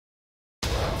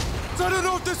I don't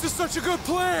know if this is such a good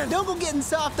plan! Don't go getting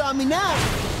soft on me now!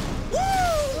 Woo!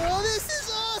 Oh, this is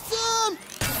awesome!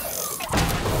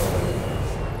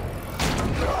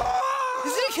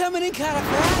 Is it coming in kind of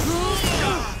fast?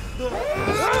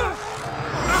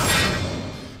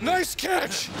 Nice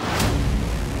catch!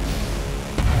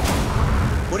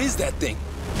 What is that thing?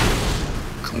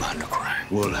 Commander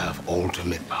Krang will have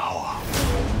ultimate power.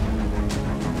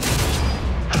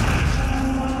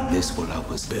 This will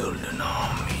help us build an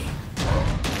army.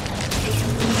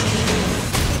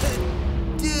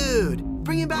 Dude,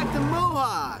 bringing back the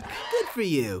mohawk. Good for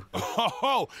you.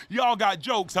 Oh, y'all got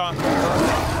jokes, huh?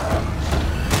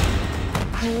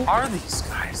 Who are these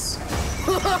guys?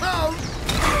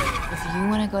 If you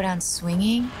want to go down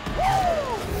swinging,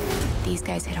 these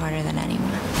guys hit harder than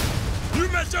anyone. You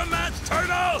missed your match,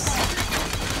 Turtles!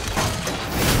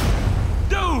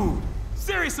 Dude!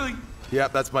 Seriously?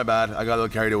 Yep, that's my bad. I got a little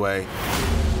carried away.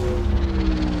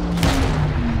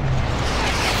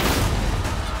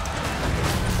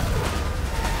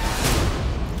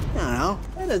 I don't know.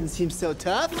 That doesn't seem so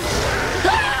tough.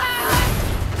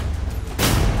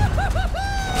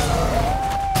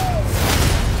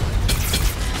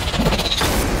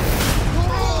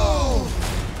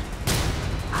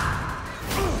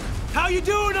 How you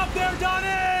doing up there,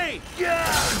 Donnie? Yeah!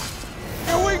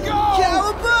 Here we go!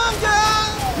 Cowabunga!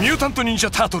 ミュータント忍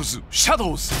者タートルズシャ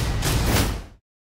ドウズ